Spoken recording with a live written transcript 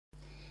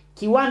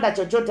Kiwanda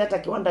chochote, hata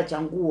kiwanda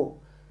cha nguo,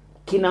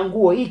 kina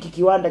nguo, hiki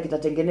kiwanda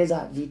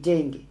kitatengeneza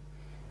vitenge.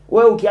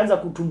 Wewe ukianza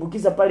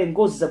kutumbukiza pale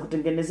ngozi za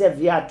kutengenezea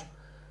viatu,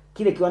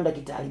 kile kiwanda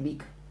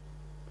kitaharibika.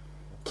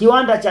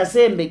 Kiwanda cha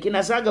sembe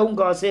kinasaga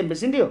unga wa sembe,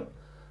 si ndio?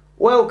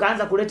 Wewe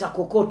ukaanza kuleta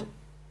kokoto,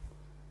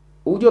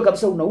 unajua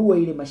kabisa unaua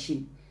ile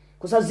mashine.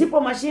 Kwa sababu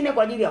zipo mashine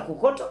kwa ajili ya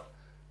kokoto,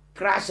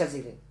 crusher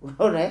zile,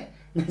 unaona eh?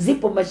 Na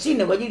zipo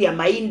mashine kwa ajili ya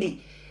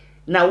mahindi.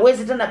 Na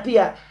uwezi tena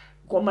pia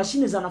kwa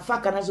mashine za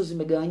nafaka nazo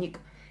zimegawanyika.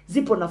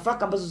 Zipo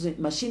nafaka ambazo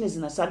mashine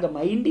zinasaga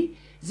mahindi,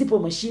 zipo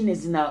mashine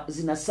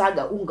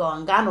zinasaga unga wa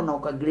ngano na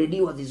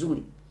ukagrediwa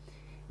vizuri.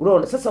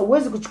 Unaona? Sasa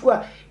uwezi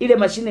kuchukua ile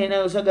mashine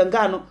inayosaga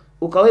ngano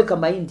ukaweka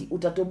mahindi,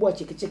 utatoboa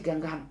chekecheke ya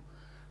ngano.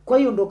 Kwa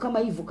hiyo ndo kama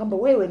hivyo, kama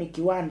wewe ni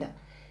kiwanda,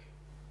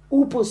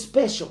 upo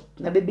special.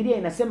 Na Biblia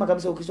inasema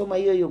kabisa, ukisoma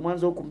hiyo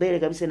Mwanzo huko mbele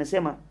kabisa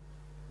inasema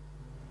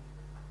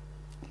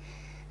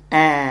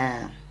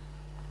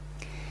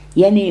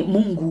yani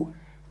Mungu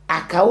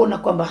akaona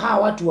kwamba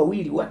hawa watu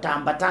wawili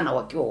wataambatana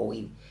wakiwa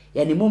wawili.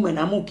 Yani mume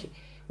na mke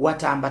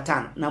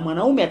wataambatana. Na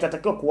mwanaume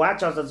atatakiwa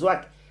kuacha wazazi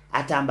wake,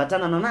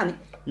 ataambatana na nani?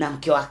 Na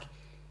mke wake.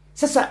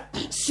 Sasa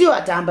sio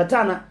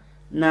ataambatana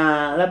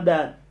na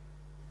labda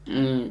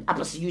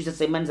hapa sijui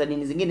sasa imani za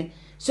dini zingine,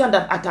 sio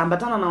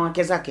ataambatana na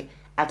wake zake,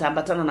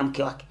 ataambatana na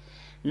mke wake.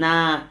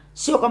 Na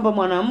sio kwamba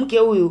mwanamke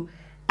huyu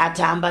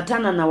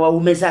ataambatana na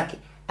waume zake,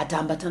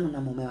 ataambatana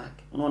na mume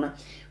wake. Unaona?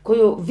 Kwa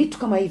hiyo vitu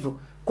kama hivyo,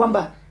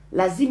 kwamba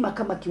lazima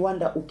kama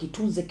kiwanda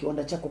ukitunze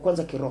kiwanda chako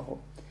kwanza kiroho.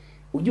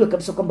 Ujue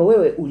kabisa kwamba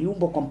wewe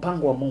uliumbwa kwa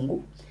mpango wa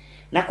Mungu.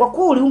 Na kwa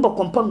kuwa uliumbwa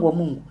kwa mpango wa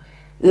Mungu,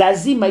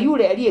 lazima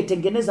yule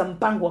aliyetengeneza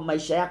mpango wa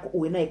maisha yako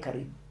uwe naye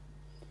karibu.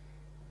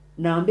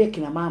 Naambia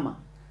kina mama,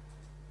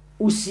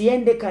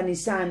 usiende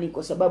kanisani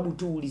kwa sababu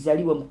tu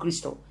ulizaliwa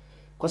Mkristo,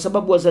 kwa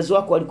sababu wazazi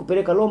wako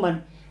walikupeleka Roman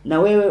na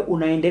wewe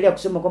unaendelea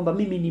kusema kwamba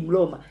mimi ni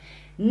Mroma.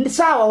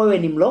 Sawa, wewe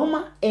ni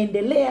Mroma,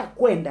 endelea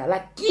kwenda,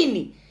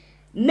 lakini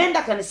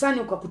nenda kanisani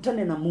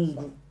ukakutane na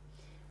Mungu.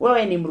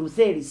 Wewe ni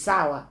Mrutheli,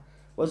 sawa,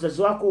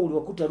 wazazi wako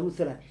uliwakuta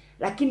Lutheran,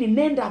 lakini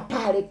nenda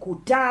pale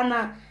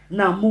kutana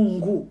na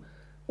Mungu.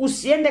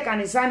 Usiende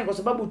kanisani kwa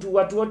sababu tu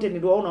watu wote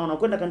niliwaona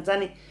wanakwenda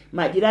kanisani,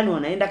 majirani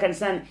wanaenda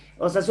kanisani,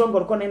 wazazi wangu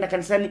walikuwa wanaenda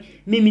kanisani,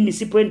 mimi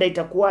nisipoenda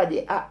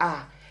itakuwaje?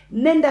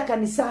 Nenda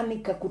kanisani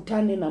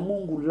kakutane na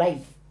Mungu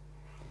live.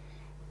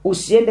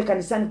 Usiende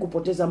kanisani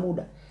kupoteza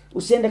muda.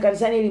 Usiende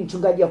kanisani ili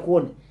mchungaji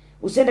akuone.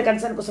 Usiende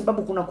kanisani kwa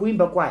sababu kuna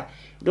kuimba kwaya.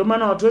 Ndio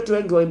maana watu wetu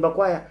wengi waimba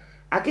kwaya,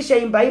 akisha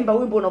imba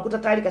wimbo unakuta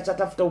tayari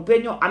kachatafuta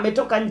upenyo,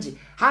 ametoka nje.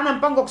 Hana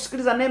mpango wa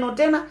kusikiliza neno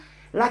tena.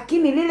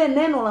 Lakini lile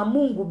neno la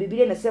Mungu,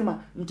 Biblia inasema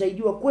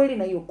mtaijua kweli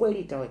na hiyo kweli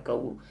itaweka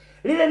huru.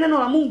 Lile neno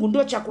la Mungu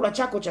ndio chakula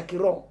chako cha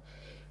kiroho.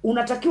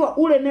 Unatakiwa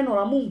ule neno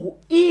la Mungu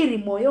ili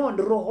moyoni,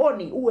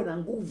 rohoni uwe na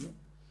nguvu.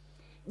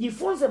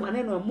 Jifunze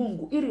maneno ya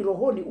Mungu ili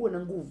rohoni uwe na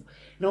nguvu.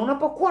 Na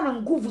unapokuwa na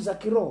nguvu za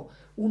kiroho,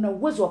 una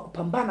uwezo wa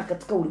kupambana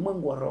katika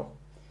ulimwengu wa roho.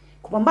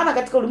 Kupambana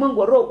katika ulimwengu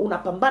wa roho,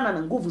 unapambana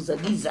na nguvu za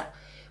giza.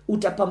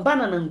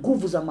 Utapambana na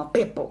nguvu za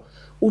mapepo.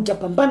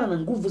 Utapambana na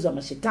nguvu za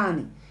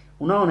mashetani.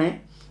 Unaona eh?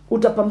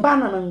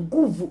 Utapambana na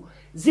nguvu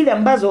zile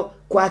ambazo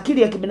kwa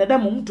akili ya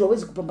kibinadamu mtu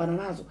hawezi kupambana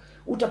nazo.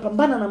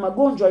 Utapambana na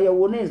magonjwa ya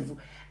uonevu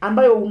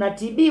ambayo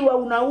unatibiwa,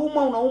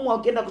 unaumwa,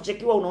 ukienda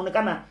kuchekiwa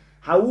unaonekana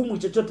haumwi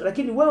chochote,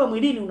 lakini wewe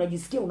mwilini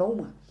unajisikia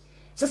unaumwa.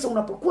 Sasa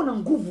unapokuwa na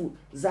nguvu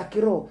za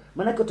kiroho,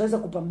 maana utaweza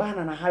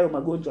kupambana na hayo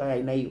magonjwa ya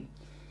aina hiyo.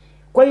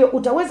 Kwa hiyo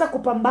utaweza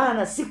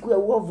kupambana siku ya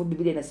uovu.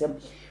 Biblia inasema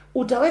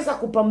utaweza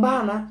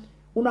kupambana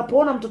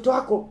unapoona mtoto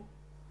wako,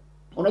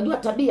 unajua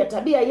tabia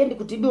haiendi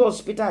kutibiwa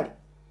hospitali.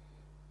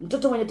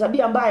 Mtoto mwenye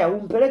tabia mbaya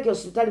umpeleke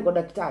hospitali kwa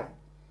daktari.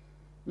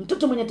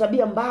 Mtoto mwenye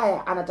tabia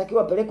mbaya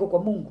anatakiwa apelekwe kwa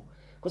Mungu,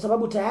 kwa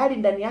sababu tayari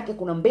ndani yake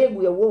kuna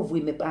mbegu ya uovu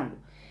imepandwa.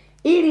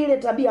 Ili ile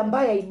tabia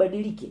mbaya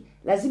ibadilike,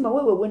 lazima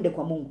wewe uende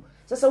kwa Mungu.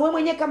 Sasa wewe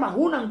mwenyewe kama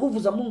huna nguvu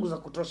za Mungu za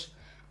kutosha,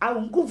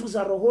 au nguvu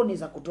za rohoni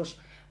za kutosha,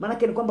 maana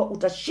yake ni kwamba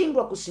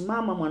utashindwa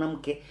kusimama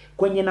mwanamke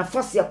kwenye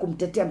nafasi ya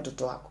kumtetea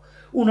mtoto wako.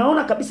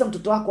 Unaona kabisa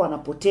mtoto wako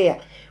anapotea.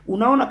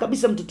 Unaona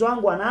kabisa mtoto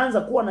wangu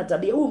anaanza kuwa na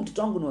tabia. Huyu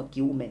mtoto wangu ni wa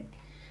kiume,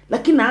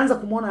 lakini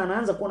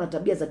anaanza kuwa na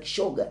tabia za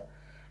kishoga.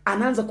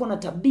 Anaanza kuwa na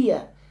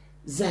tabia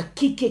za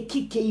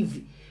kike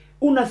hivi.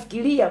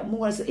 Unafikiria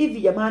Mungu anasema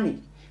hivi, jamani,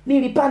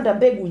 nilipanda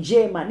mbegu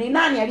njema. Ni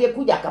nani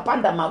aliyekuja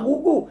akapanda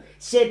magugu?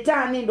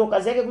 Shetani ndo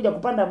kazi yake kuja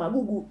kupanda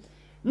magugu.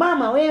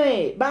 Mama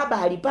wewe,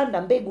 baba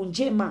alipanda mbegu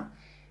njema.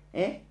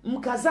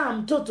 Mkazaa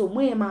mtoto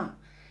mwema,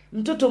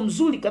 mtoto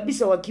mzuri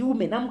kabisa wa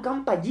kiume, na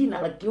mkampa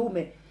jina la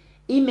kiume.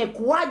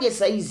 Imekuwaje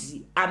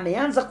saizi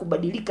ameanza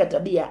kubadilika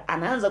tabia?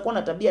 Anaanza kuwa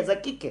na tabia za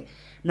kike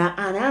na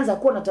anaanza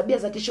kuwa na tabia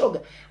za kishoga.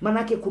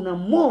 Manake kuna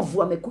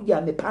mwovu amekuja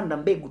amepanda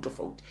mbegu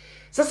tofauti.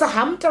 Sasa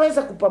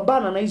hamtaweza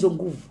kupambana na hizo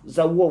nguvu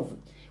za uovu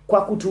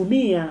kwa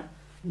kutumia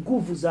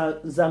nguvu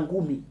za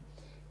ngumi,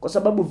 kwa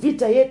sababu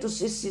vita yetu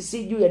sisi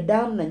si juu ya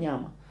damu na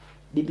nyama.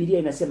 Biblia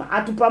inasema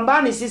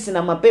hatupambani sisi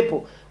na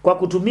mapepo kwa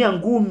kutumia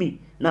ngumi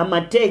na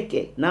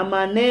mateke na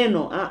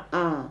maneno.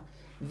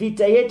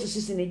 Vita yetu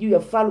sisi ni juu ya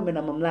falme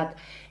na mamlaka.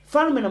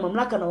 Falme na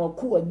mamlaka na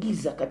wakuu wa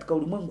giza katika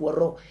ulimwengu wa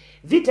roho.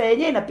 Vita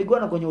yenyewe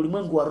inapigana kwenye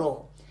ulimwengu wa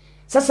roho.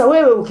 Sasa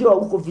wewe ukiwa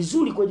uko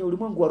vizuri kwenye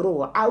ulimwengu wa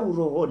roho au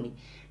rohoni,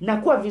 na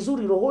kuwa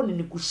vizuri rohoni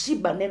ni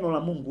kushiba neno la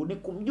Mungu, ni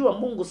kumjua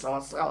Mungu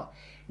sawa sawa,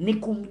 ni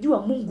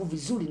kumjua Mungu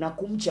vizuri na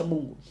kumcha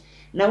Mungu.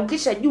 Na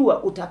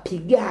ukishajua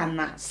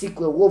utapigana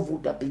siku ya uovu,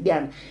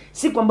 utapigana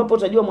siku ambapo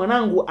utajua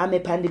mwanangu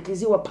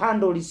amepandikiziwa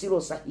pando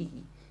lisilo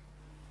sahihi.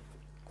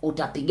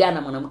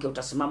 Utapigana mwanamke,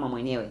 utasimama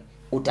mwenyewe,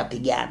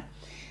 utapigana.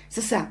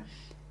 Sasa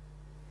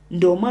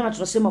ndio maana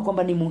tunasema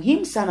kwamba ni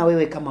muhimu sana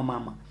wewe kama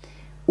mama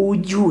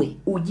ujue,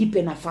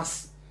 ujipe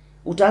nafasi.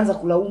 Utaanza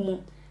kulaumu,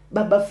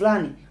 baba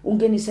fulani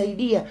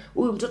ungenisaidia,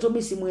 huyu mtoto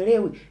mimi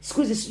simuelewi,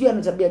 siku hizi sijui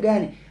ana tabia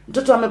gani,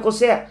 mtoto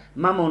amekosea.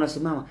 Mama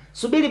unasimama,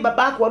 subiri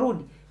babako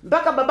arudi.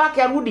 Mpaka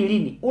babake arudi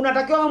lini?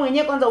 Unatakiwa wewe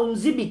mwenyewe kwanza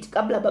umdhibiti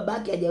kabla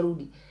babake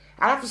hajarudi.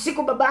 Alafu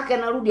siku babake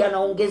anarudi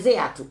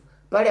anaongezea tu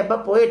pale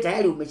ambapo wewe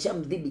tayari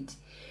umeshamdhibiti.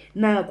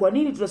 Na kwa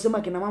nini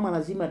tunasema kina mama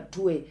lazima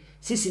tuwe,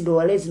 sisi ndo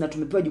walezi na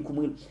tumepewa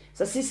jukumu hilo.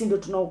 Sasa sisi ndo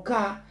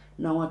tunaokaa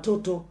na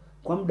watoto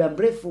kwa muda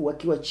mrefu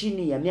wakiwa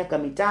chini ya miaka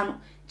 5,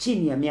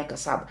 chini ya miaka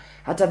 7.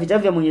 Hata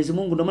vitabu vya Mwenyezi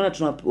Mungu ndio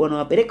maana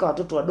wanawapeleka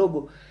watoto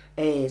wadogo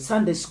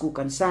Sunday school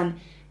kanisani,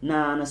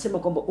 na anasema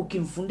kwamba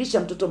ukimfundisha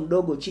mtoto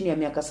mdogo chini ya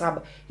miaka 7,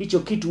 hicho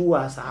kitu huwa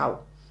hasahau.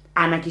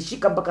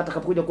 Anakishika mpaka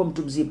atakapokuja kuwa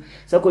mtu mzima.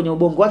 Sasa kwenye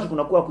ubongo wake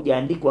kunakuwa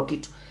kujaandikwa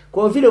kitu.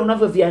 Kwa hiyo vile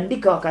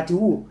unavyoviandika wakati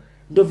huo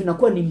ndio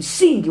vinakuwa ni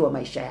msingi wa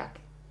maisha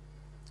yake.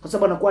 Kwa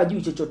sababu anakuwa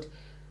hajui chochote.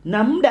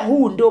 Na muda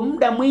huu ndio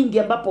muda mwingi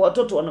ambapo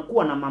watoto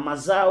wanakuwa na mama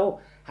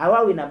zao,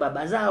 hawawi na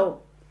baba zao.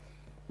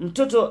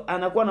 Mtoto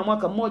anakuwa na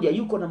mwaka mmoja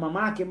yuko na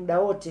mama yake muda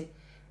wote.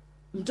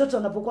 Mtoto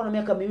anapokuwa na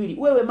miaka 2,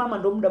 wewe mama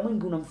ndio muda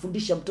mwingi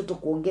unamfundisha mtoto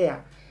kuongea.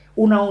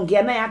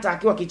 Unaongea naye hata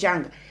akiwa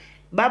kichanga.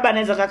 Baba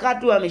anaweza kakaa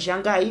tu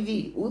ameshangaa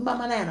hivi, huyu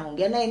mama naye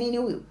anaongea naye nini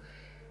huyu?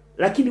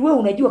 Lakini wewe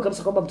unajua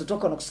kabisa kwamba mtoto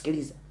wako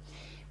anakusikiliza.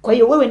 Kwa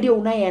hiyo wewe ndio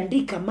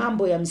unayeandika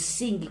mambo ya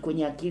msingi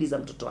kwenye akili za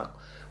mtoto wako.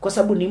 Kwa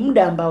sababu ni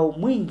muda ambao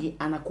mwingi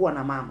anakuwa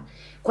na mama.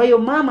 Kwa hiyo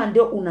mama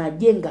ndio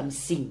unajenga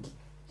msingi.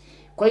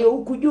 Kwa hiyo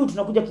huku juu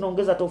tunakuja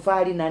tunaongeza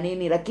tofali na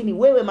nini, lakini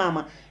wewe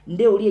mama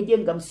ndio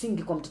uliyejenga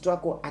msingi kwa mtoto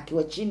wako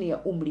akiwa chini ya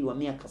umri wa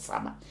miaka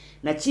 7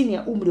 na chini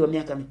ya umri wa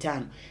miaka 5.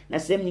 Na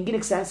sehemu nyingine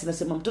kisayansi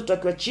nasema mtoto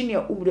akiwa chini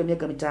ya umri wa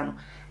miaka 5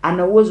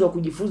 ana uwezo wa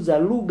kujifunza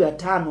lugha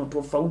 5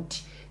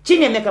 tofauti.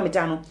 Chini ya miaka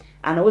 5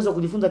 ana uwezo wa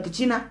kujifunza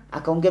Kichina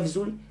akaongea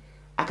vizuri,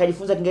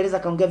 akajifunza Kiingereza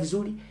akaongea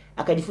vizuri,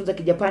 akajifunza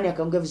Kijapani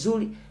akaongea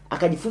vizuri,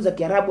 akajifunza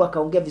Kiarabu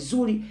akaongea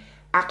vizuri,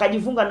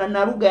 akajifunga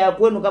na lugha ya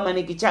kwenu kama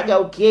ni Kichaga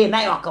au Kie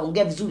nayo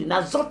akaongea vizuri,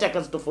 na zote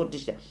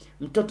akazitofautisha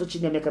mtoto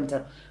chini ya miaka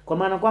 5. Kwa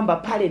maana kwamba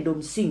pale ndo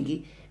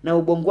msingi na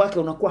ubongo wake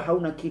unakuwa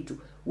hauna kitu.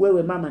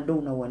 Wewe mama ndo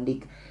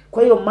unauandika.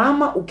 Kwa hiyo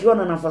mama ukiwa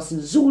na nafasi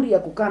nzuri ya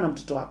kukaa na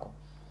mtoto wako,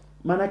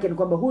 maana yake ni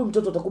kwamba huyu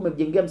mtoto utakuwa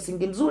umemjengea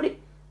msingi mzuri.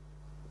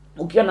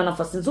 Ukiwa na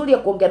nafasi nzuri ya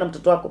kuongea na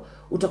mtoto wako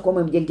utakuwa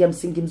umemjengea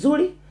msingi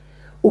mzuri.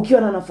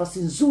 Ukiwa na nafasi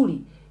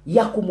nzuri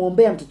ya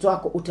kumwombea mtoto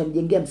wako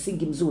utamjengea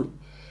msingi mzuri.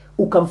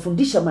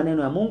 Ukamfundisha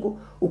maneno ya Mungu,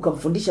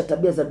 ukamfundisha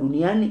tabia za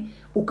duniani,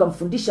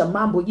 ukamfundisha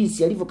mambo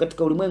jinsi yalivyo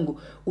katika ulimwengu,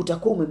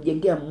 utakuwa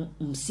umemjengea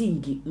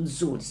msingi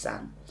mzuri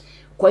sana.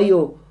 Kwa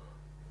hiyo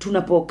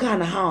tunapokaa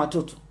na hawa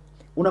watoto,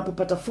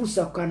 unapopata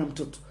fursa ya kukaa na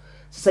mtoto.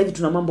 Sasa hivi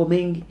tuna mambo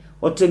mengi,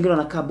 watu wengine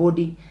wanakaa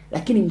boarding,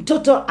 lakini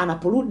mtoto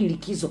anaporudi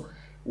likizo,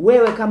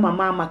 wewe kama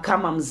mama,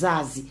 kama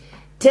mzazi,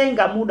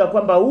 tenga muda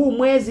kwamba huu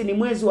mwezi ni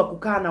mwezi wa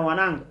kukaa na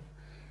wanangu.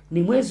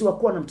 Ni mwezi wa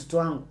kuwa na mtoto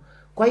wangu.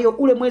 Kwa hiyo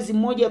ule mwezi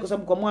mmoja, kwa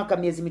sababu kwa mwaka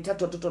miezi 3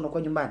 watoto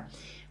wanakuwa nyumbani.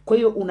 Kwa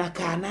hiyo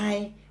unakaa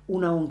naye,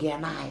 unaongea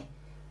naye.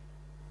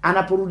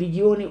 Anaporudi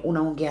jioni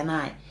unaongea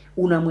naye,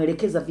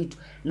 unamuelekeza vitu.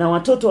 Na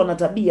watoto wana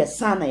tabia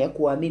sana ya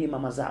kuamini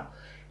mama zao.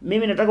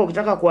 Mimi nataka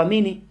ukitaka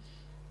kuamini,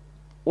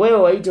 wewe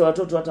waite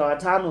watoto hata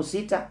 5,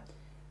 6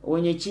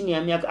 wenye chini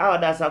ya miaka au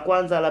darasa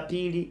kwanza la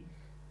pili,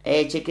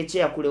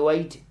 chekechea kule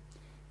waite.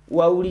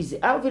 Waulize,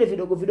 au vile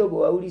vidogo vidogo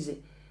waulize,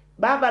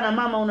 baba na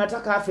mama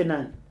unataka afe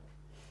nani?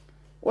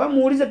 Wewe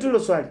muulize tu hilo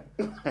swali.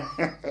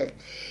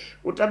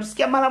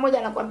 Utamsikia mara moja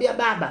anakuambia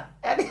baba.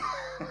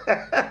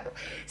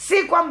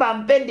 Si kwamba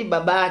ampendi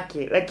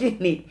babake,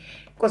 lakini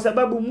kwa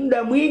sababu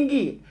muda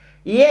mwingi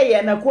yeye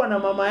anakuwa na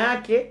mama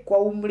yake kwa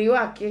umri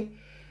wake.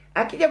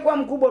 Akija kuwa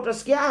mkubwa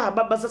utasikia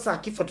baba sasa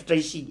akifa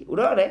tutaishije.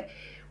 Unaona?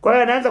 Kwa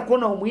hiyo anaanza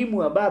kuona umuhimu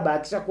wa baba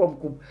akishakuwa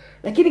mkubwa.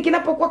 Lakini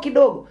kinapokuwa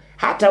kidogo,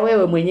 hata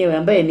wewe mwenyewe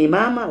ambaye ni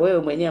mama,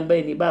 wewe mwenyewe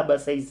ambaye ni baba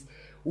saizi,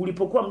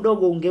 ulipokuwa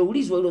mdogo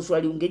ungeulizwa hilo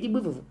swali ungejibu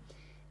hivyo hivyo.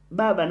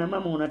 Baba na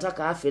mama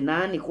unataka afe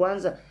nani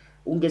kwanza?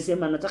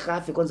 Ungesema nataka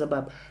afe kwanza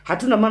baba.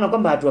 Hatuna maana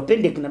kwamba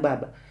hatuwapende kina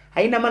baba.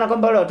 Haina maana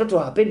kwamba wale watoto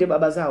hawapende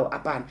baba zao,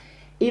 hapana.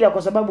 Ila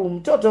kwa sababu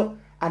mtoto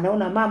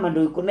anaona mama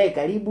ndio yuko naye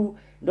karibu,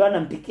 ndio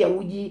anampikia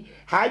uji,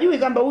 hajui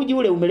kwamba uji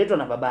ule umeletwa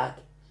na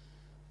babake.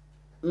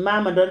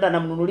 Mama ndio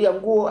anamnunulia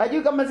nguo,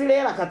 hajui kama zile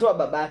hela katoa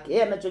babake.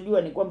 Yeye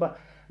anachojua ni kwamba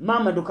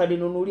mama ndio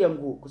kaninunulia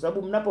nguo, kwa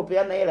sababu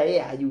mnapopeana hela yeye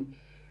hajui.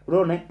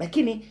 Unaona?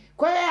 Lakini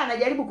kwa hiyo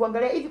anajaribu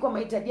kuangalia hivi kwa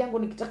mahitaji yangu,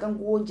 nikitaka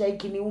nguo nje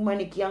ikiniuma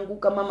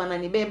nikianguka mama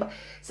ananibeba.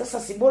 Sasa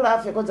si bora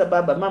afe kwanza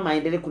baba, mama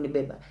aendelee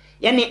kunibeba.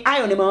 Yaani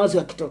hayo ni mawazo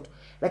ya kitoto.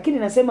 Lakini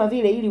nasema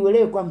vile ili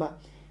uelewe kwamba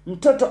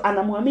mtoto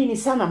anamwamini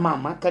sana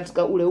mama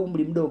katika ule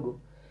umri mdogo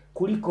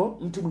kuliko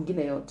mtu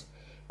mwingine yote.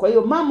 Kwa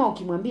hiyo mama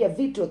ukimwambia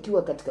vitu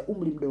akiwa katika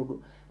umri mdogo,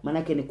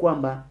 manake ni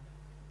kwamba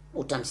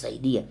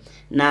utamsaidia.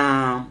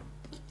 Na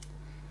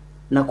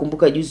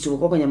nakumbuka juzi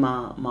tulikuwa kwenye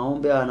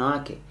maombi ya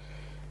wanawake,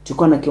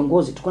 tulikuwa na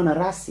kiongozi, tulikuwa na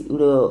rasi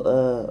ule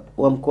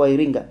wa mkoa wa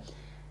Iringa,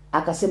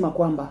 akasema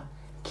kwamba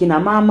kina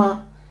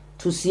mama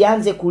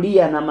tusianze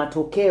kulia na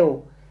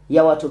matokeo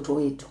ya watoto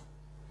wetu.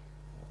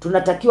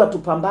 Tunatakiwa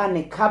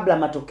tupambane kabla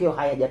matokeo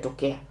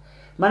hayajatokea.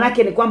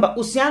 Manake ni kwamba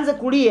usianze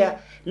kulia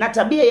na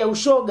tabia ya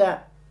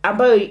ushoga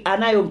ambayo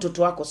anayo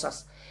mtoto wako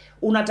sasa.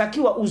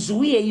 Unatakiwa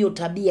uzuie hiyo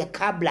tabia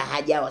kabla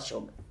hajawa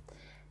shoga.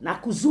 Na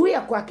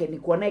kuzuia kwake ni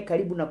kuwa naye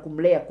karibu na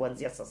kumlea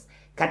kuanzia sasa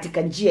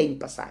katika njia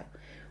impasayo.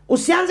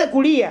 Usianze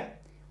kulia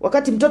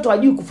wakati mtoto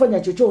hajui kufanya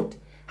chochote.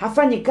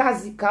 Hafanyi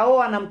kazi,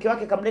 kaoa na mke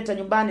wake kamleta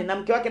nyumbani na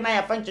mke wake naye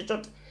hafanyi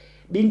chochote.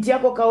 Binti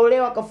yako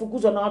kaolewa,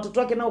 kafukuzwa na watoto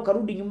wake nao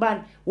karudi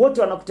nyumbani,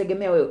 wote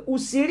wanakutegemea wewe.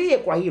 Usilie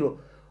kwa hilo.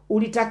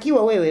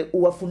 Ulitakiwa wewe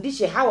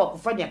uwafundishe hawa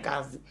kufanya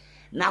kazi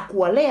na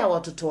kuwalea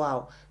watoto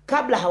wao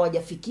kabla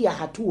hawajafikia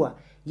hatua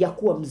ya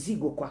kuwa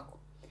mzigo kwako.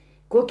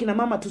 Kwa hiyo kina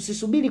mama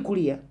tusisubiri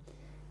kulia,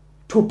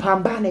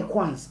 tupambane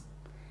kwanza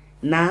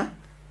na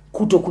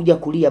kutokuja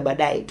kulia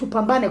baadaye.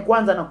 Tupambane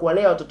kwanza na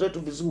kuwalea watoto wetu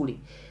vizuri.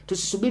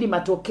 Tusisubiri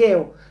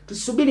matokeo,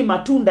 tusisubiri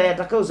matunda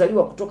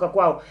yatakayozaliwa kutoka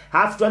kwao,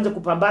 halafu tuanze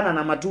kupambana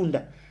na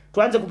matunda.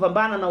 Tuanze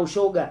kupambana na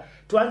ushoga,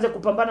 tuanze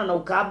kupambana na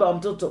ukahaba wa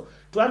mtoto,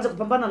 tuanze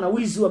kupambana na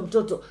wizi wa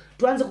mtoto,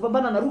 tuanze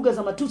kupambana na lugha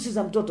za matusi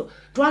za mtoto,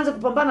 tuanze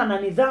kupambana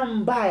na nidhamu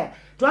mbaya,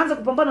 tuanze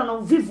kupambana na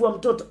uvivu wa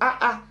mtoto.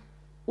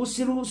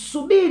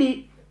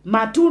 Usisubiri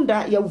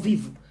matunda ya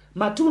uvivu,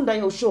 matunda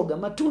ya ushoga,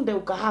 matunda ya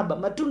ukahaba,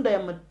 matunda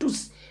ya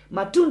matusi,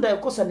 matunda ya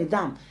kukosa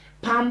nidhamu.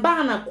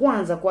 Pambana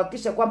kwanza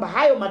kuhakikisha kwamba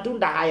hayo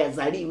matunda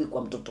hayazaliwi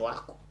kwa mtoto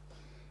wako.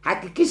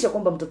 Hakikisha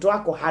kwamba mtoto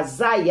wako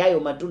hazai hayo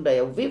matunda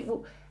ya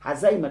uvivu,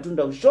 hazai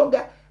matunda ya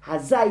ushoga,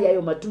 hazai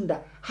hayo matunda,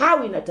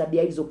 hawi na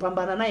tabia hizo.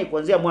 Pambana naye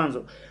kuanzia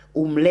mwanzo,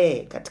 umlee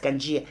katika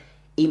njia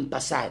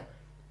impasayo.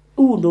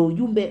 Huu ndio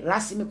ujumbe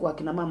rasmi kwa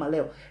kina mama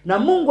leo. Na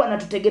Mungu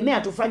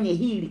anatutegemea tufanye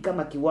hili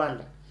kama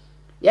kiwanda.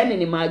 Yaani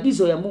ni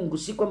maagizo ya Mungu,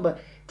 si kwamba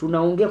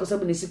tunaongea kwa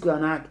sababu ni siku ya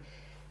wanawake.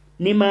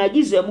 Ni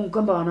maagizo ya Mungu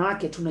kwamba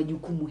wanawake tuna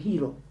jukumu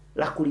hilo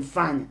la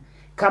kulifanya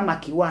kama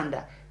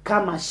kiwanda,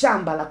 kama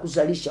shamba la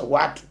kuzalisha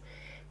watu.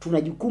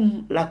 Tuna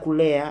jukumu la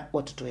kulea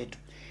watoto wetu.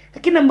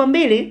 Lakini namba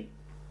 2,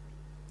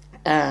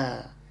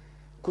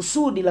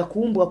 kusudi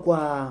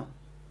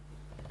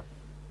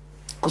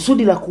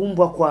la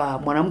kuumbwa kwa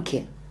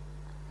mwanamke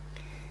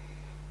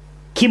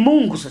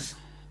kimungu. Sasa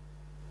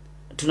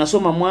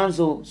tunasoma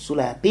Mwanzo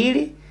sura ya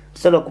 2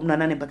 mstari wa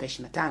 18 mpaka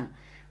 25.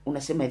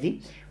 Unasema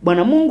hivi: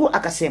 Bwana Mungu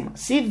akasema,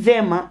 si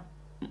vema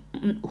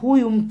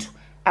huyu mtu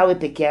awe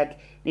peke yake,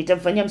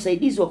 nitamfanyia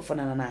msaidizi wa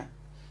kufanana naye.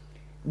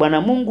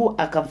 Bwana Mungu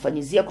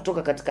akamfanyizia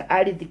kutoka katika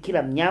ardhi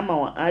kila mnyama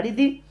wa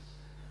ardhi.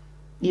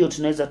 Hiyo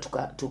tunaweza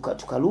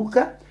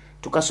tukaluka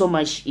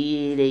tukasoma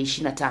ile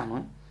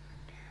 25.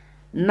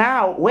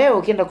 Nao wewe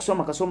ukienda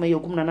kusoma kasoma hiyo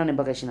 18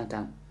 mpaka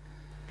 25.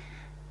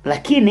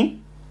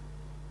 Lakini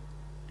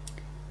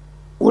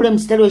ule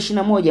mstari wa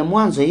 21,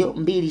 Mwanzo hiyo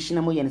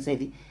 2:21 inasema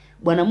hivi: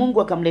 Bwana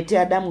Mungu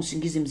akamletea Adamu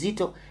usingizi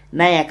mzito,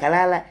 naye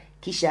akalala,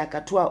 kisha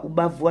akatoa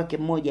ubavu wake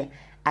mmoja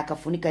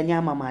akafunika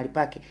nyama mahali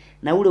pake,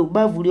 na ule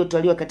ubavu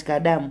uliotwaliwa katika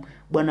Adamu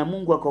Bwana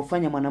Mungu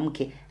akaufanya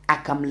mwanamke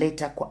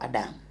akamleta kwa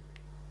Adamu.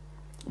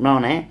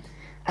 Unaona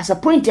Asa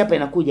point hapa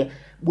inakuja,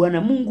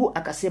 Bwana Mungu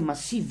akasema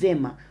si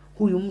vema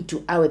huyu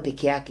mtu awe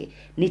peke yake,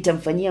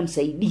 nitamfanyia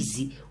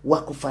msaidizi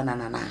wa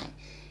kufanana naye.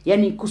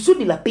 Yaani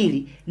kusudi la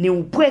pili ni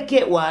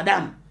upweke wa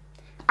Adamu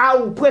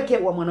au upweke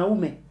wa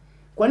mwanaume.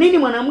 Kwa nini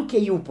mwanamke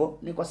yupo?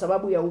 Ni kwa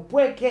sababu ya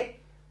upweke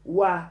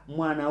wa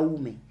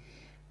mwanaume.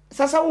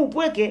 Sasa huu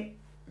upweke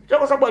sio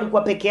kwa sababu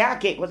alikuwa peke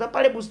yake, kwa sababu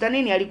pale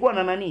bustanini alikuwa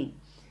na nani?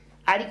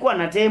 Alikuwa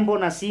na tembo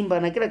na simba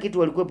na kila kitu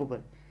walikuwepo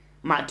pale.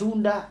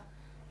 Matunda.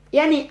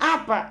 Yaani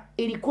hapa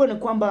ilikuwa ni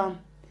kwamba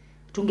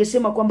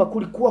tungesema kwamba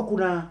kulikuwa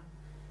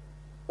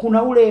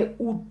kuna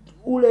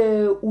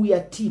ule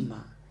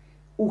uyatima,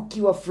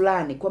 ukiwa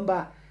fulani,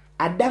 kwamba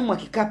Adamu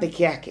akikaa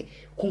peke yake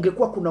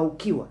kungekuwa kuna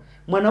ukiwa.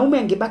 Mwanaume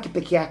angebaki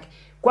peke yake,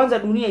 kwanza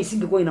dunia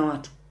isingekuwa ina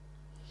watu.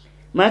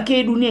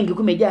 Maana dunia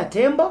ingekuwa imejaa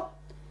tembo.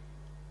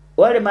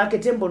 Wale maana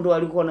tembo ndo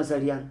walikuwa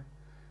wanazaliana.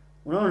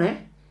 Unaona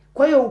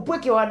Kwa hiyo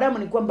upweke wa Adamu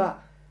ni kwamba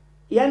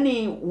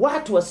yani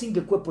watu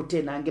wasingekuepo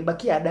tena,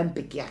 angebakia Adamu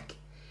peke yake.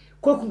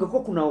 Kwa hiyo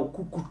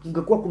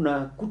kungekuwa kuna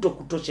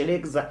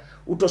kutosheleza,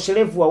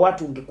 utoshelevu wa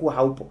watu ungekuwa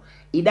haupo.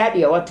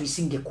 Idadi ya watu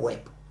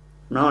isingekuepo.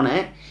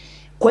 Unaona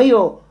Kwa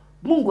hiyo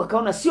Mungu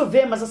akaona sio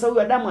vema sasa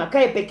huyu Adamu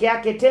akae peke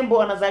yake. Tembo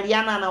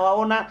wanazaliana,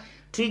 anawaona,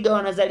 twiga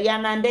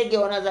wanazaliana, ndege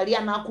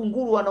wanazaliana,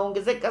 kunguru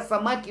wanaongezeka,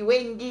 samaki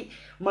wengi,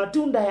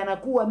 matunda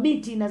yanakuwa,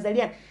 miti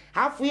inazaliana.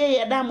 Halafu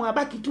yeye Adamu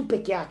abaki tu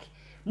peke yake.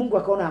 Mungu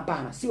akaona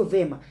hapana, sio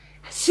vema,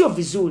 sio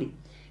vizuri.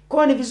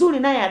 Kwa ni vizuri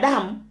naye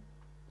Adamu,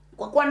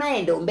 kwa kuwa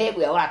naye ndio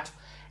mbegu ya watu,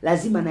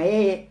 lazima na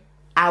yeye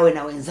awe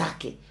na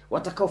wenzake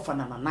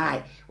watakaofanana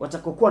naye,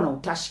 watakaokuwa na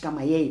utashi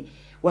kama yeye,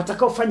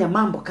 watakaofanya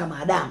mambo kama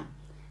Adamu.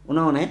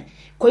 Unaona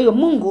Kwa hiyo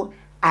Mungu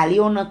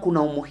aliona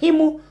kuna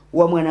umuhimu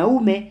wa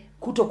mwanaume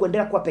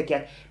kuendelea kuwa peke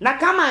yake. Na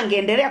kama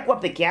angeendelea kuwa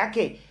peke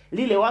yake,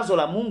 lile wazo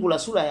la Mungu la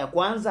sura ya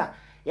kwanza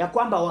ya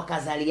kwamba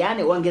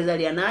wakazaliane,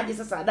 wangezalianaje?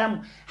 Sasa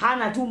Adamu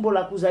hana tumbo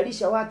la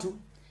kuzalisha watu.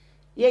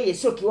 Yeye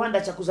sio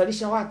kiwanda cha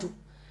kuzalisha watu.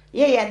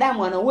 Yeye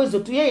Adamu ana uwezo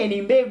tu, yeye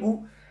ni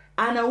mbegu.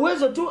 Ana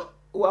uwezo tu,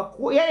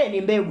 yeye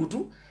ni mbegu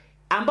tu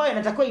ambayo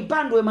inatakiwa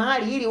ipandwe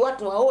mahali ili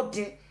watu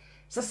waote.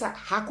 Sasa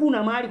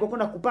hakuna mahali kwa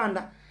kwenda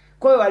kupanda.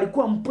 Kwa hiyo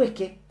alikuwa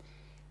mpweke.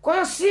 Kwa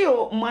hiyo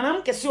sio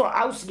mwanamke, sio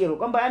house girl,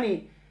 kwamba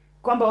yani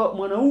kwamba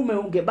mwanaume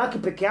ungebaki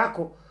peke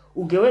yako,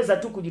 ungeweza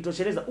tu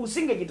kujitosheleza.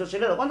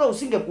 Usingejitosheleza, kwanza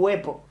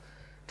usingekuepo.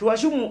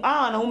 Tuwashumu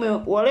wanaume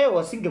wa leo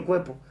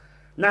wasingekuepo.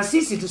 Na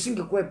sisi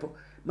tusingekuepo.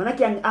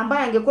 Maana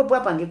ambaye angekuepo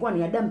hapa angekuwa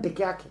ni Adamu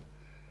peke yake.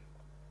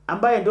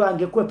 Ambaye ndio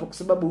angekuepo kwa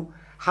sababu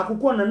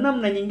hakukuwa na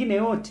namna nyingine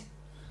yote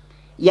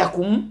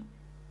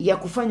ya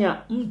kufanya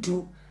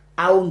mtu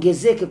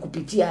aongezeke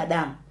kupitia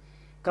Adamu.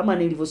 Kama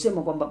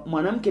nilivyosema kwamba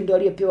mwanamke ndio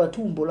aliyepewa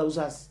tumbo la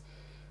uzazi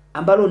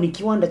ambalo ni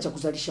kiwanda cha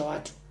kuzalisha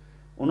watu.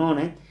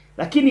 Unaona?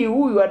 Lakini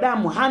huyu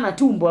Adamu hana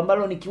tumbo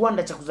ambalo ni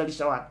kiwanda cha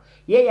kuzalisha watu.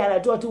 Yeye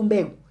anatoa tu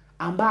mbegu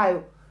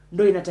ambayo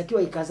ndio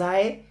inatakiwa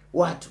ikazae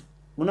watu.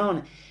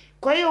 Unaona?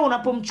 Kwa hiyo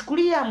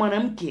unapomchukulia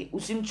mwanamke,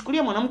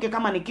 usimchukulie mwanamke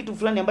kama ni kitu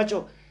fulani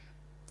ambacho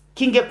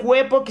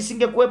kingekuepo,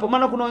 kisingekuepo.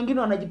 Maana kuna wengine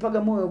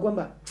wanajipaga moyo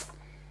kwamba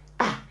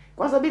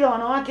kwanza bila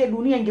wanawake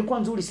dunia ingekuwa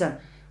nzuri sana.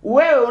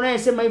 Wewe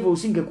unayesema hivyo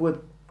usingekuepo.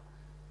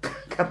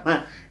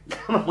 kama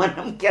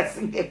mwanamke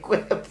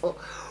asingekuepo,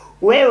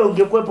 wewe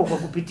ungekuepo kwa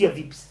kupitia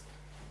vipi?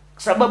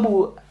 Kwa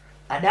sababu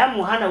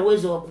Adamu hana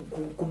uwezo wa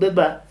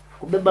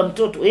kubeba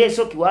mtoto. Yeye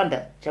sio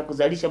kiwanda cha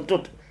kuzalisha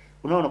mtoto.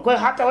 Unaona? Kwa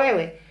hiyo hata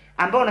wewe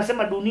ambao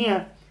unasema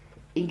dunia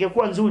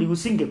ingekuwa nzuri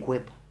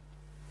usingekuepo.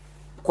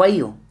 Kwa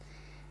hiyo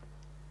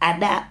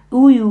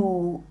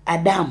huyu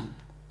Adamu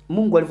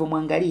Mungu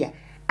alivyomwangalia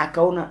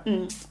akaona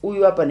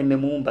huyu hapa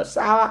nimemuumba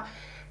sawa,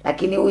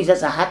 lakini huyu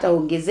sasa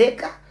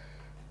hataongezeka,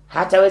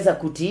 hataweza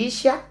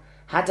kutiisha,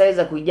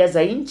 hataweza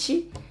kuijaza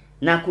nchi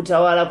na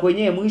kutawala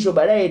kwenyewe. Mwisho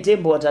baadaye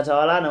tembo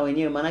watatawalana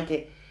wenyewe,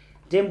 manake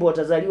tembo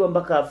watazaliwa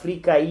mpaka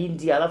Afrika,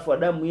 India, alafu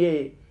Adamu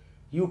yeye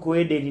yuko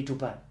Eden tu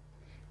pale.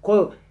 Kwa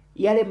hiyo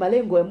yale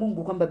malengo ya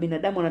Mungu kwamba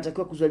binadamu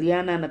anatakiwa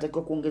kuzaliana,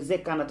 anatakiwa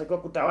kuongezeka, anatakiwa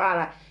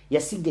kutawala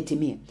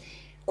yasingetimia.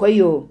 Kwa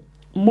hiyo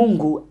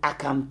Mungu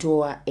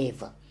akamtoa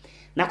Eva.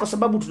 Na kwa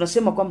sababu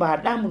tunasema kwamba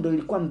Adamu ndio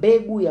ilikuwa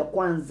mbegu ya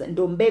kwanza,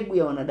 ndio mbegu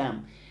ya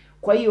wanadamu.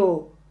 Kwa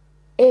hiyo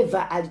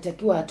Eva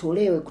alitakiwa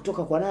atolewe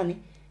kutoka kwa nani?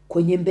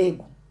 Kwenye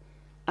mbegu,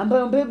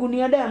 ambayo mbegu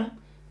ni Adamu.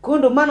 Kwa hiyo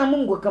ndio maana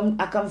Mungu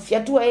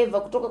akamfyatua Eva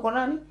kutoka kwa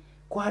nani?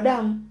 Kwa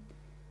Adamu.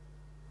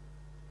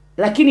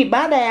 Lakini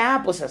baada ya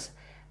hapo sasa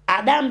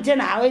Adamu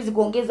tena hawezi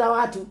kuongeza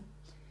watu.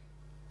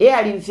 Yeye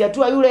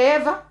alimfyatua yule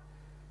Eva.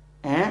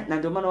 Na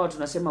ndio maana watu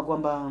tunasema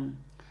kwamba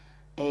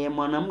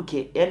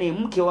mwanamke, yani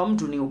mke wa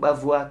mtu ni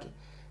ubavu wake.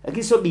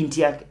 Lakini sio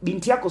binti yake.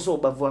 Binti yako sio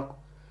ubavu wako.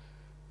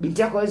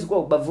 Binti yako hawezi kuwa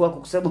ubavu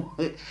wako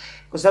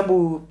kwa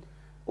sababu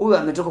huyo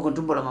ametoka kwa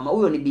tumbo la mama.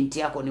 Huyo ni binti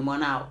yako, ni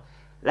mwanao.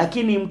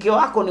 Lakini mke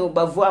wako ni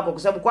ubavu wako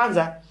kwa sababu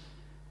kwanza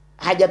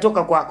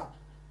hajatoka kwako.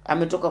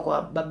 Ametoka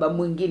kwa baba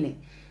mwingine.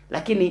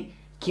 Lakini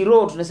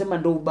kiroho tunasema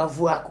ndo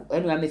ubavu wako.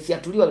 Yaani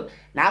amefiatuliwa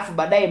na afu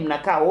baadaye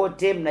mnakaa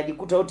wote,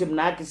 mnajikuta wote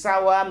mna haki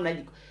sawa,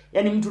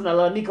 yaani mtu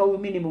unalalamika huyu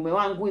mimi ni mume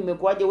wangu,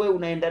 imekuaje wewe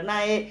unaenda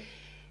naye?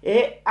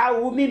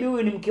 Au mimi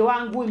huyu ni mke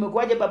wangu,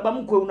 imekuaje baba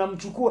mkwe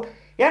unamchukua?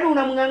 Yaani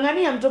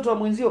unamng'ang'ania mtoto wa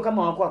mwenzio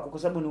kama wa kwako kwa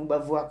sababu ni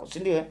ubavu wako, si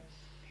ndio?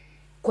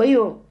 Kwa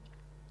hiyo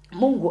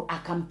Mungu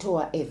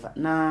akamtoa Eva.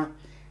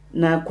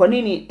 Na kwa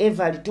nini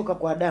Eva alitoka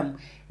kwa Adamu?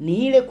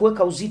 Ni ile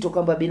kuweka uzito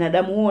kwamba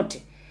binadamu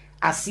wote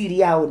asili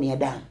yao ni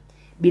Adamu.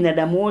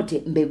 Binadamu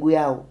wote mbegu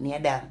yao ni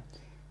Adamu.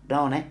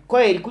 Unaona? Kwa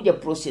hiyo ilikuja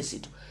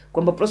process tu.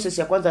 Kwamba process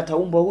ya kwanza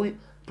ataumbwa huyu,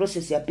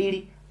 process ya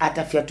pili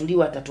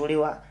atafyatuliwa,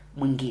 atatolewa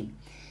mwingine.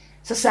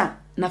 Sasa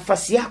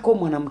nafasi yako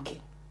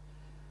mwanamke,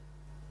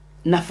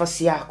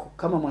 nafasi yako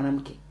kama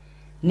mwanamke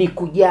ni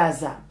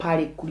kujaza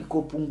pale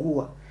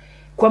kulikopungua.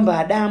 Kwamba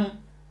Adamu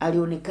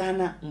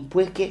alionekana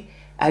mpweke,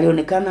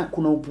 alionekana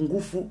kuna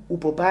upungufu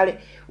upo pale,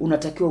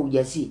 unatakiwa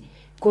ujazie.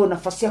 Kwa hiyo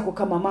nafasi yako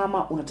kama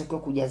mama unatakiwa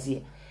kujazia.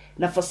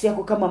 Nafasi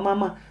yako kama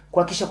mama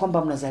kuhakikisha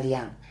kwamba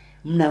mnazaliana.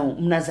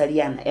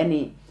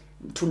 Yaani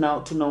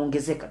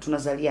tunaongezeka,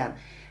 tunazaliana.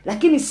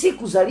 Lakini si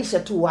kuzalisha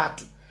tu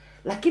watu,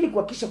 lakini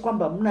kuhakikisha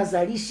kwamba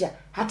mnazalisha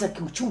hata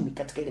kiuchumi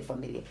katika ile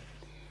familia.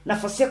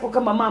 Nafasi yako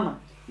kama mama.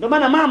 Ndio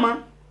maana mama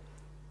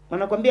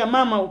wanakuambia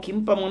mama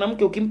ukimpa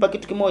mwanamke, ukimpa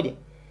kitu kimoja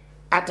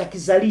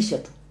atakizalisha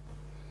tu.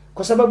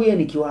 Kwa sababu yeye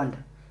ni kiwanda.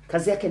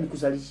 Kazi yake ni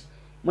kuzalisha.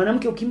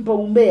 Mwanamke ukimpa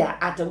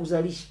umbea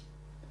atauzalisha.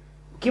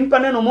 Ukimpa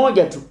neno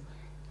moja tu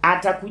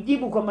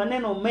atakujibu kwa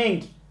maneno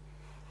mengi.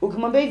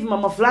 Ukimwambia hivi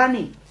mama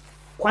fulani,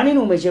 kwa nini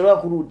umechelewa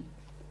kurudi?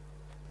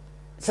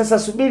 Sasa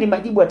subiri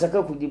majibu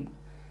atakao kujibu.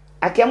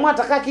 Akiamua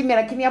atakaa kimya,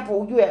 lakini hapo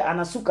ujue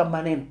anasuka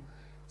maneno.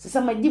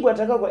 Sasa majibu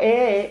atakao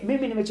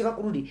mimi nimechelewa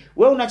kurudi.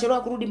 Wewe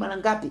unachelewa kurudi mara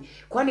ngapi?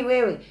 Kwani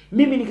wewe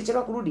mimi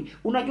nikichelewa kurudi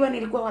unajua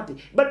nilikuwa wapi?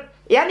 But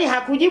yani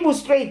hakujibu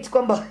straight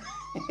kwamba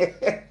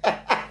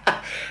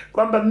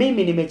kwamba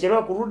mimi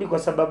nimechelewa kurudi kwa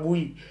sababu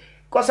hii.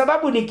 Kwa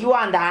sababu ni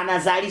kiwanda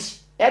anazalisha.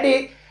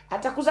 Yaani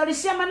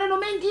atakuzalishia maneno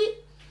mengi,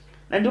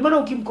 na ndio maana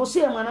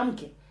ukimkosea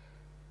mwanamke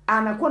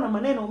anakuwa na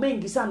maneno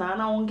mengi sana,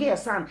 anaongea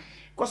sana,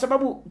 kwa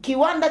sababu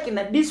kiwanda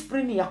kina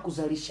discipline ya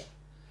kuzalisha.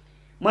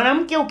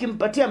 Mwanamke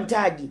ukimpatia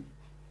mtaji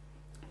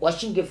wa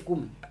shilingi 10,000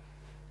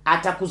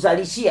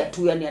 atakuzalishia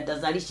tu, yani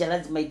atazalisha,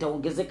 lazima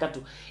itaongezeka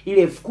tu.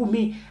 Ile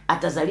 10,000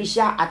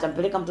 atazalisha,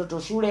 atampeleka mtoto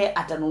shule,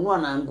 atanunua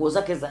na nguo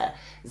zake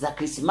za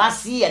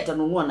Krismasi,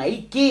 atanunua na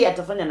hiki,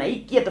 atafanya na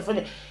hiki,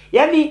 atafanya,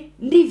 yani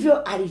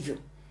ndivyo alivyo.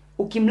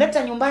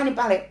 Ukimleta nyumbani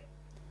pale,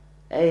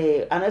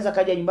 anaweza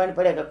kaja nyumbani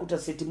pale akakuta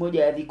seti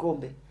moja ya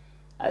vikombe.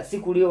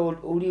 Siku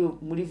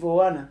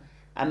mlivyoana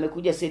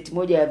amekuja seti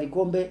moja ya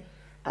vikombe,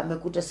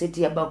 amekuta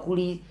seti ya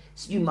bakuli,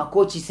 sijui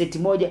makochi seti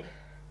moja.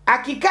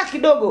 Akikaa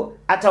kidogo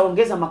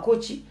ataongeza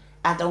makochi,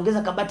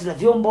 ataongeza kabati la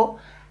vyombo,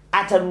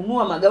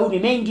 atanunua magauni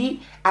mengi,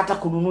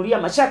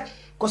 atakununulia mashati,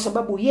 kwa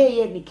sababu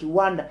yeye ni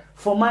kiwanda.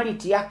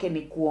 Formality yake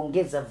ni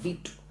kuongeza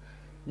vitu,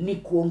 ni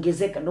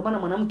kuongezeka. Ndio maana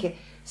mwanamke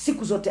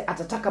siku zote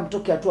atataka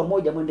mtoke hatua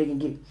moja mwende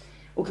nyingine.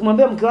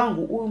 Ukimwambia mke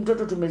wangu, huyu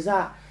mtoto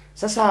tumezaa,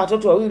 sasa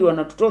watoto 2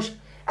 wanatutosha,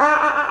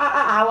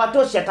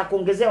 hawatoshi,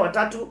 atakuongezea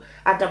 3,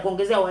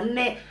 atakuongezea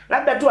 4,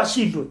 labda tu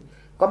ashindwe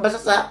kwamba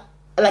sasa,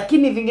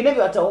 lakini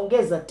vinginevyo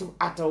ataongeza tu,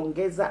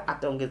 ataongeza,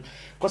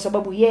 kwa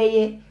sababu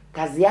yeye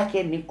kazi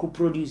yake ni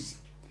kuproduce,